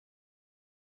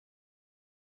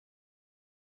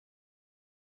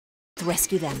must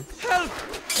rescue them. Help!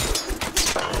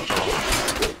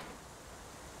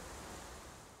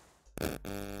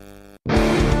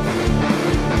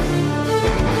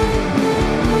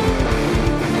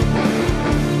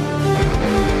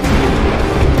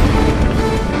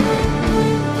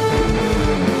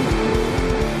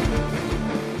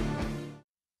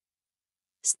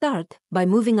 Start by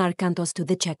moving Arkantos to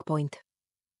the checkpoint.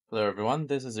 Hello everyone,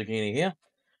 this is Zucchini here,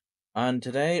 and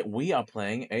today we are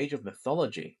playing Age of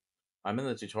Mythology. I'm in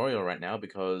the tutorial right now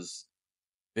because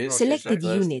this Selected is the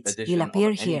first units edition will appear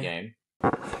of any here. game,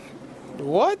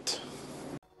 What?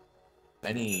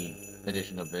 any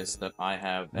edition of this that I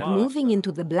have ever Moving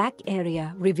into the black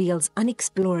area reveals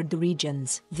unexplored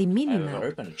regions. The minimap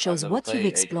opened. shows I've never what you've played Age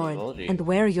of explored Mythology. and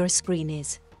where your screen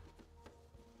is.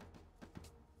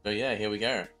 So yeah, here we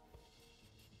go.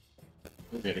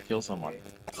 We're going to kill someone.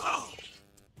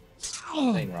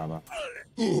 Thing, rather.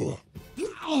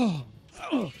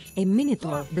 A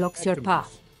minotaur blocks your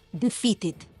path. Defeat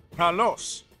it.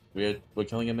 Kalos. We're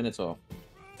killing a minotaur.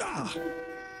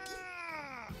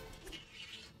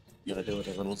 You gotta do it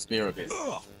with a little spear of his.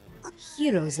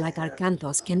 Heroes like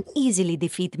Arkantos can easily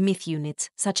defeat myth units,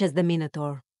 such as the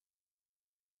minotaur.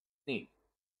 Neat.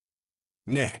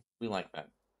 Ναι. We like that.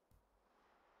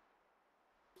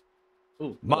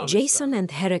 Ooh, Jason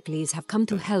and Heracles have come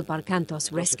to help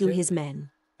Arkantos rescue his men.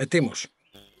 Ετοίμος.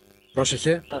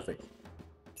 Πρόσεχε. perfect.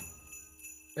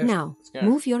 Now, Let's go.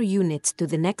 move your units to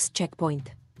the next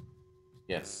checkpoint.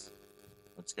 Yes.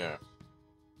 Let's go.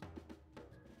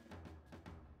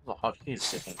 The hotkey's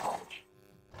sitting.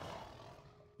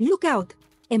 Look out!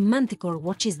 A manticore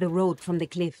watches the road from the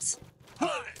cliffs.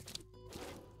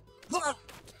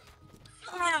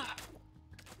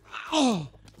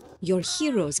 Your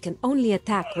heroes can only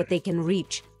attack what they can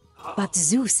reach, but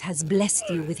Zeus has blessed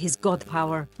you with his god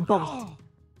power, both.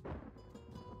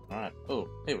 Alright. Oh,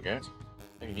 here we go.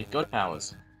 I can use god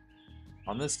powers.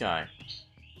 On this guy.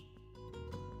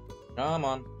 Come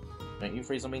on. Don't you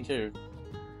freeze on me too.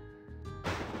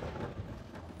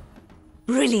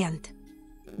 Brilliant!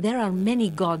 There are many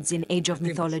gods in Age of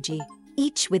Mythology,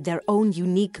 each with their own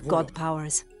unique god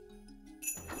powers.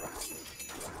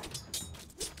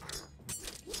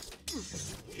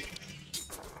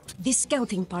 This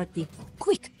scouting party,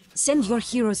 quick! Send your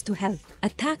heroes to help.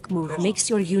 Attack move makes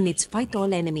your units fight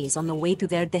all enemies on the way to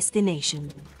their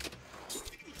destination.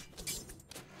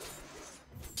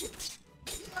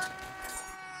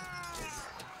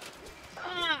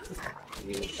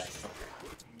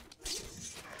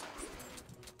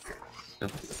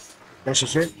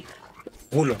 Πρόσεχε.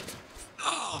 Βούλο.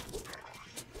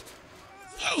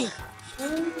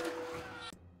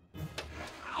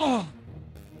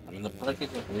 I'm in the process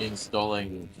of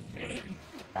reinstalling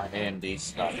my AMD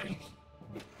stuff.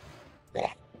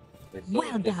 It sort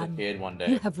Well of done! disappeared one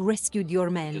You day. have rescued your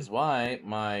Which men. is why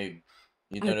my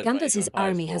Arkantos'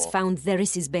 army has found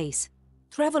Theris' base.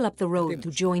 Travel up the road to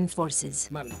join forces.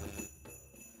 Μάλιστα.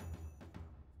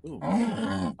 Ooh,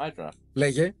 Hydra.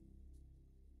 Λέγε.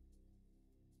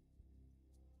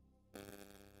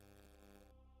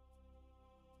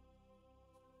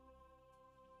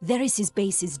 Theris'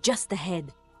 base is just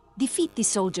ahead. Defeat the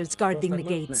soldiers guarding the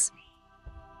gates.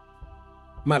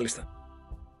 Μάλιστα.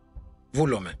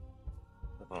 Βούλομαι.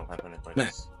 That'll happen if I Ναι.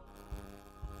 just...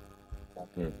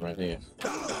 Right here.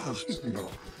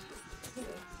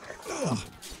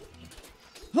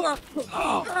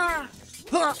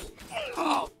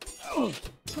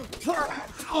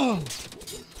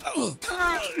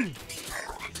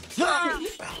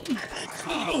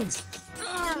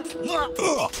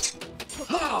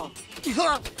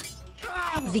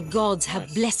 The gods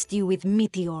have blessed you with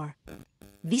meteor.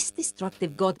 This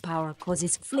destructive god power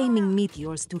causes flaming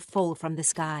meteors to fall from the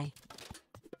sky.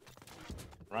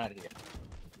 Right here.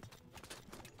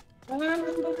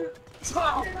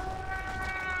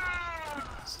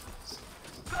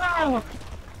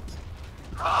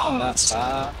 That's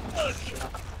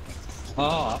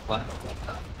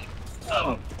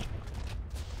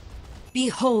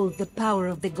Behold the power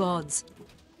of the gods.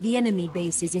 The enemy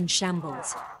base is in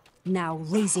shambles. Now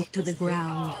raise it to the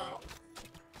ground.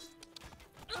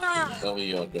 Tell me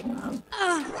you're good.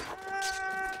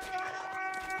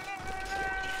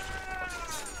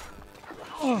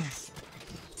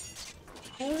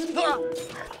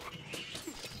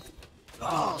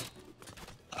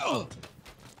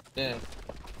 Yeah.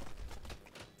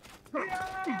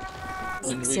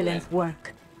 Excellent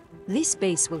work. This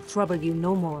base will trouble you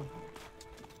no more.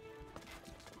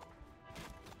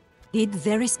 Did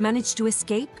Theris manage to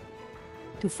escape?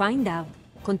 To find out,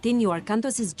 continue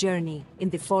Arkantos' journey in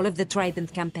the Fall of the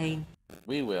Trident campaign.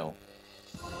 We will.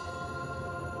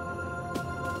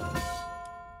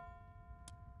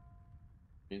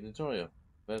 the tutorial.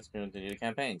 Let's continue the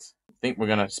campaigns. I think we're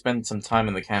gonna spend some time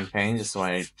in the campaign just so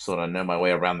I sort of know my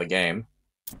way around the game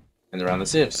and around the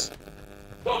civs.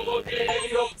 Oh,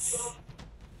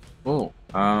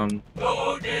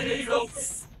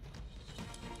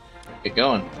 get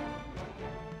going.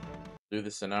 Do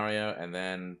this scenario and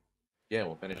then, yeah,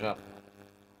 we'll finish up.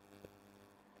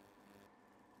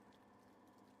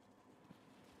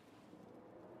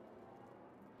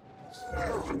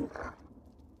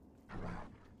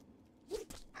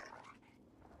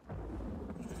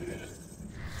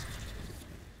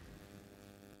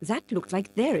 That looked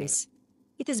like Darius.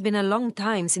 It has been a long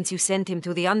time since you sent him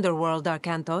to the underworld,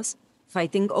 Arkantos.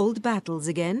 Fighting old battles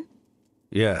again?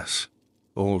 Yes.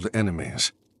 Old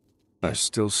enemies. I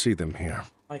still see them here.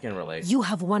 I can relate. You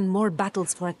have won more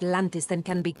battles for Atlantis than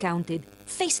can be counted.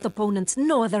 Faced opponents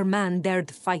no other man dared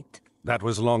fight. That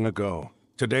was long ago.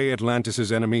 Today,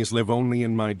 Atlantis' enemies live only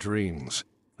in my dreams.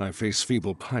 I face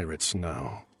feeble pirates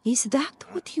now. Is that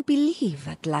what you believe,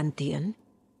 Atlantean?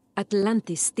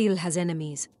 Atlantis still has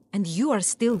enemies, and you are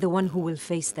still the one who will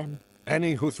face them.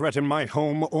 Any who threaten my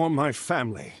home or my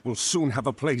family will soon have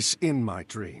a place in my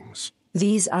dreams.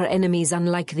 These are enemies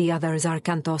unlike the others,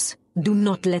 Arkantos. Do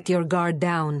not let your guard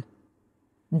down.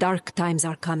 Dark times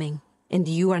are coming, and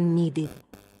you are needed.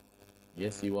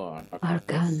 Yes, you are.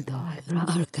 Arkantos.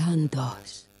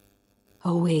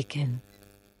 Awaken.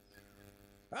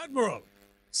 Admiral!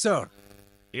 Sir,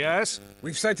 Yes?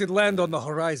 we've sighted land on the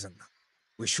horizon.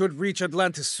 We should reach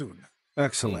Atlantis soon.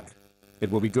 Excellent. It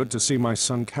will be good to see my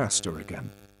son Castor again.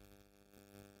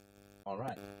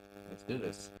 Alright, let's do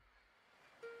this.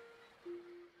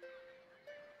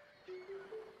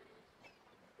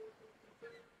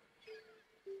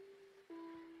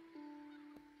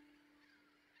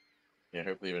 Yeah,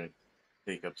 hopefully we don't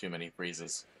take up too many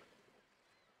freezes.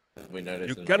 We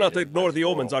noticed You cannot ignore the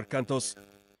omens, Arkantos.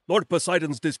 Lord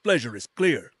Poseidon's displeasure is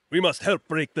clear. We must help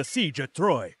break the siege at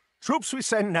Troy. Troops we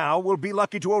send now will be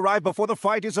lucky to arrive before the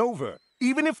fight is over.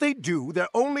 Even if they do, their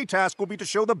only task will be to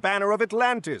show the banner of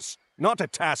Atlantis, not a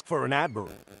task for an admiral.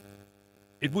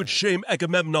 It would shame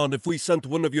Agamemnon if we sent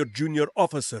one of your junior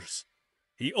officers.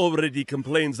 He already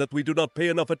complains that we do not pay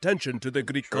enough attention to the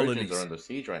Greek Trojans colonies. are under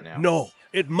siege right now. No,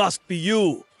 it must be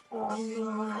you.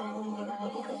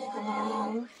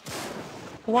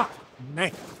 What?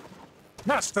 Nay.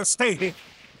 Master, stay here.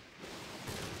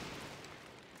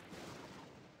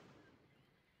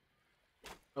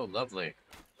 Oh, lovely.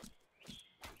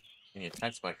 Getting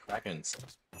attacked by krakens.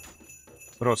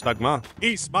 Prostagma.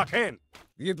 Ismaken.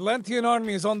 The Atlantean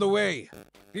army is on the way.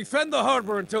 Defend the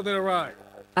harbor until they arrive.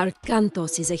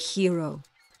 Arkantos is a hero,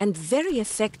 and very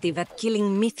effective at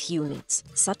killing myth units,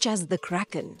 such as the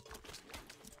Kraken.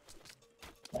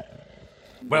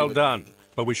 Well done,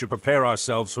 but we should prepare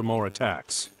ourselves for more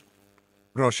attacks.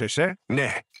 Rosheshe?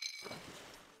 Ne.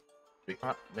 We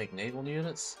can't make naval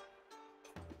units?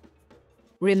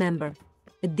 Remember,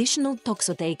 additional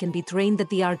Toxote can be trained at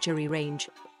the archery range.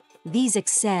 These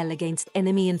excel against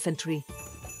enemy infantry.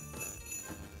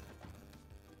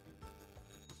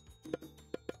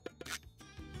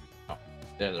 Oh,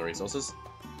 there are the resources.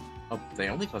 Oh, they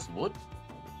only cost wood?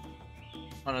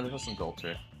 Oh no, they cost some gold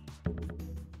too.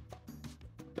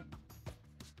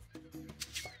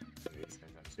 These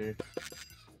guys have two.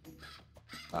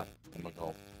 Ah, one more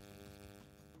gold.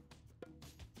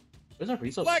 Where's our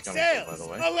resources Black coming from, by sails! the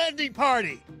way? A landing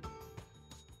party!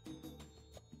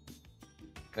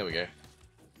 There we go.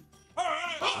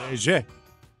 Leje.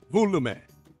 Volume.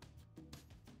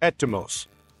 Etymos.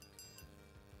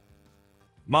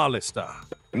 Malista.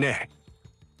 Ne.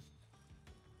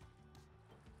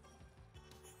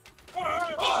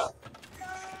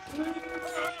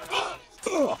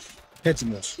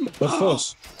 Etymos.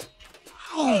 Orthos.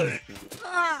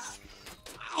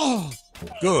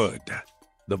 Good.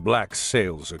 The black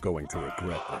sails are going to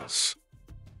regret this.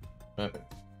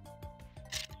 Perfect.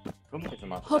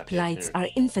 Hoplites are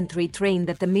infantry trained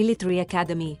at the military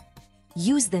academy.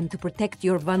 Use them to protect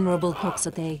your vulnerable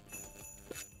Toxote.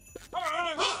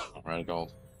 Alright,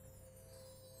 gold.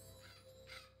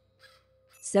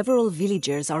 Several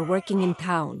villagers are working in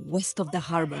town, west of the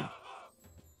harbor.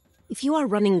 If you are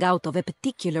running out of a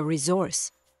particular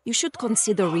resource, you should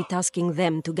consider retasking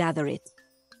them to gather it.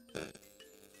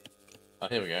 Oh,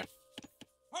 here we go.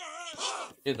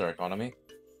 Here's our economy.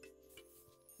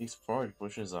 These forage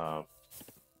bushes are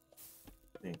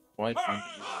being quite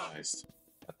underutilized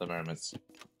at the moment.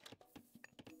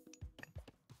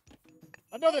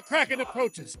 Another Kraken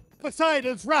approaches.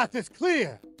 Poseidon's wrath is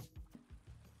clear.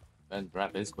 And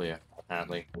wrath is clear,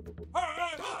 apparently.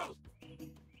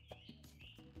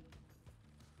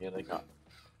 Here they come.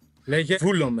 Λέγε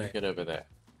βούλομαι. Get over there.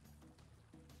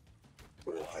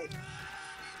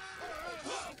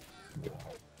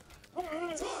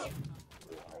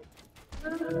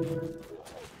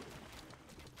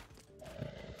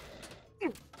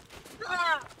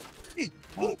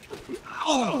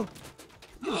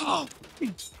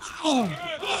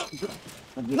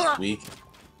 Weak.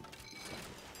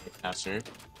 Faster.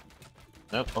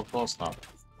 Nope, of course not.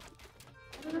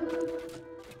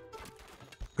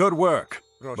 Good work,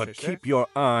 but keep your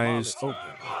eyes open.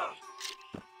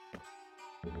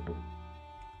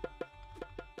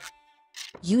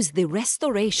 Use the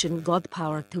Restoration God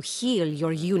Power to heal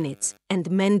your units and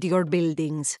mend your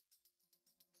buildings.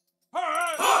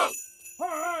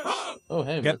 Oh,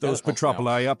 hey, Get those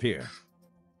Petropoli up here.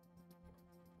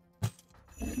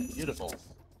 Beautiful.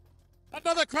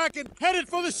 Another Kraken headed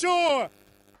for the shore!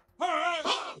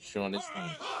 Showing this thing.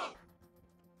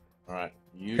 Alright,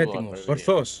 you Έτοιμος, are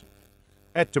ορθός.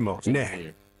 Έτοιμος,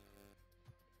 ναι.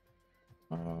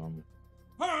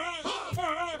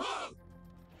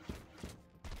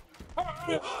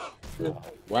 here.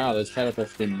 Wow, this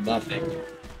catapult's been nothing.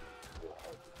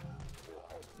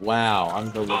 Wow,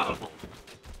 unbelievable.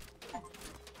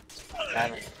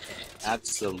 That is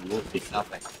absolutely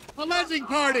nothing. A landing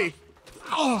party!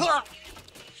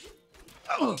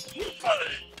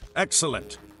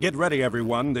 Excellent. Get ready,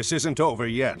 everyone. This isn't over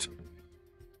yet.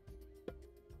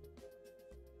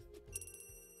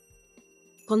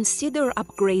 Consider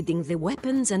upgrading the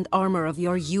weapons and armor of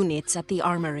your units at the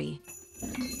armory.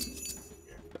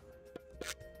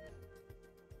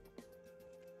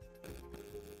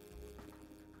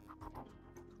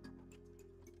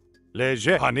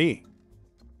 Léger, honey.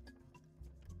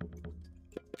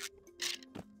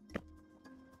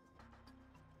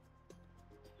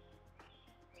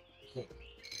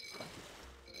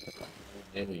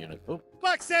 Naval unit. Oh,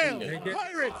 Black sail! Take it.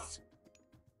 Pirates!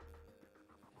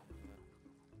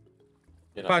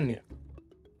 get up Πάνι. here.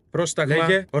 Πρόσταγμα.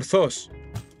 Λέγε, ορθός.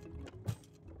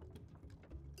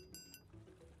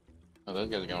 Oh, those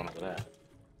guys are going over there.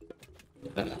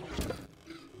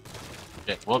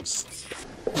 Okay, whoops.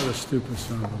 What a stupid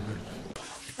son of a bitch.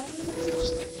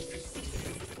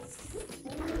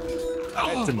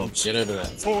 Έτοιμος. Get over there.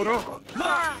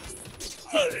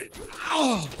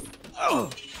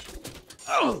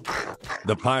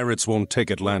 The pirates won't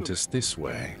take Atlantis this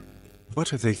way.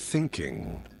 What are they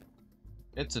thinking?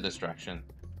 It's a distraction.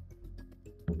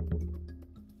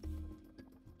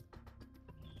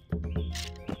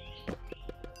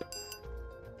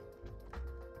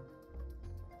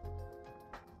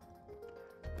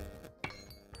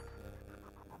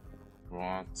 We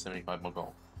want 75 more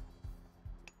gold.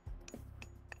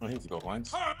 Oh, here's the gold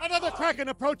lines. Another Kraken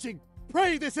approaching!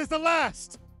 Pray this is the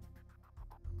last!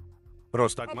 A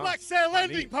Πρόσταγμα. black sail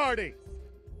landing party!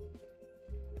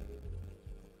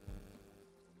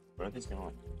 Where are these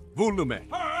going? Volume.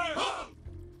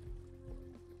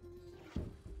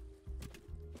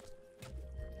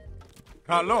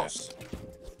 Carlos.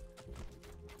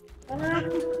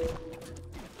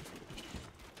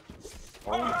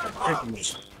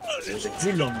 Έτοιμος.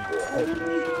 Βούλομαι.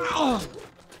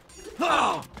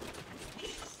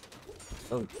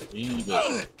 Oh,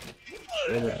 Jesus.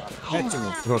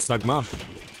 Έτοιμος. Πρόσταγμα.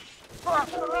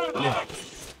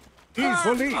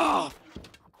 Easily.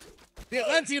 The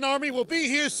Atlantean army will be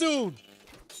here soon!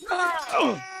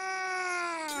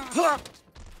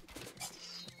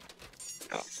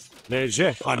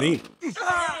 Léger, honey.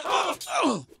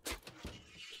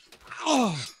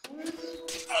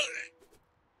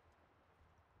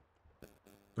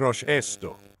 Προς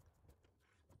esto.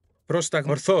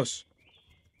 Πρόσταγμα. Ορθός.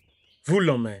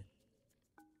 Βούλομαι.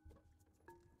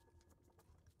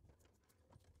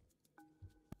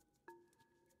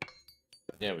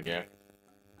 There we go.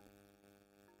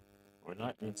 We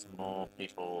might need some more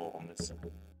people on this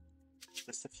side.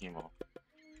 Just a few more.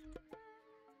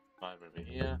 5 over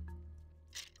here.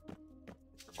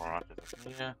 Some more archers over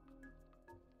here.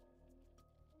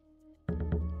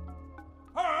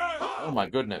 Oh my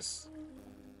goodness.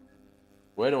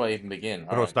 Where do I even begin?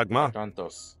 Prostagma.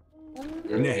 Arkantos.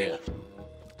 You're Ne. here.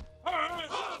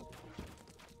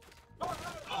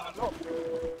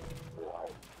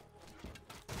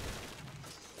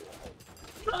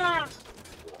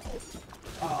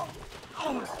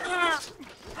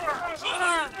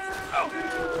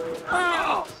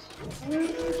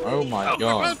 Oh my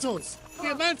god. Arkantos! The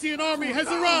Atlantean army has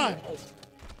arrived!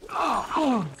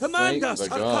 Command us,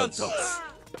 Arkantos!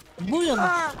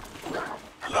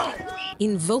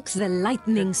 Invoke the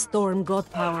lightning storm god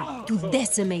power to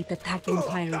decimate attacking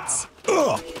pirates.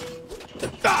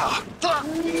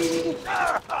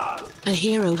 A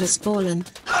hero has fallen.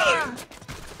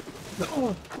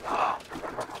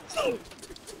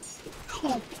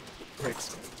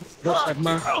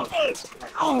 Πρόσταγμα.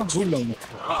 Βούλομαι.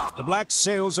 The black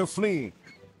sails are fleeing.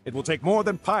 It will take more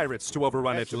than pirates to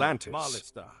overrun Excellent, Atlantis.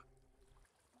 Malista.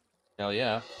 Hell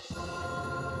yeah.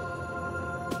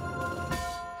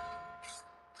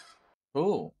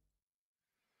 Cool.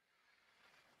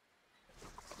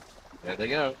 There they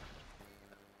go.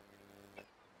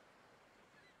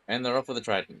 And they're off with the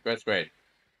trident. That's great.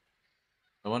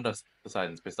 No wonder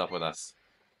Poseidon's pissed off with us.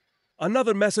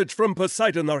 Another message from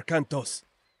Poseidon, Arkantos.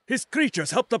 His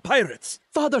creatures helped the pirates.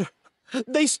 Father,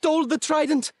 they stole the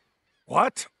trident.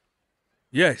 What?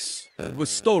 Yes, it was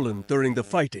stolen during the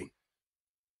fighting.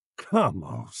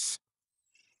 Vamos.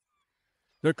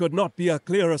 There could not be a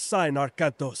clearer sign,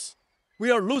 Arkantos. We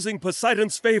are losing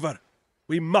Poseidon's favor.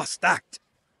 We must act.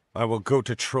 I will go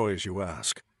to Troy as you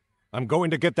ask. I'm going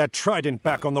to get that trident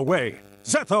back on the way.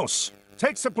 Zethos,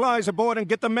 take supplies aboard and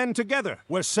get the men together.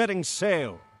 We're setting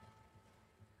sail.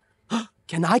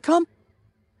 Can I come?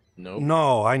 Nope.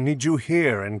 No, I need you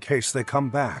here in case they come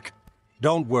back.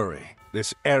 Don't worry.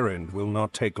 This errand will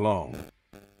not take long.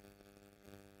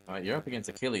 Alright, you're up against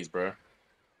Achilles, bro.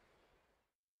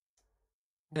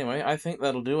 Anyway, I think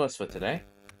that'll do us for today.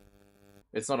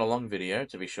 It's not a long video,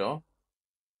 to be sure.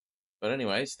 But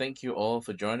anyways, thank you all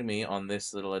for joining me on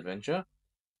this little adventure.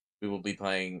 We will be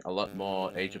playing a lot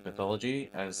more Age of Mythology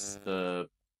as the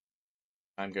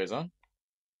time goes on.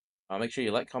 Make sure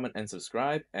you like, comment, and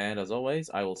subscribe. And as always,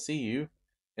 I will see you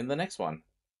in the next one.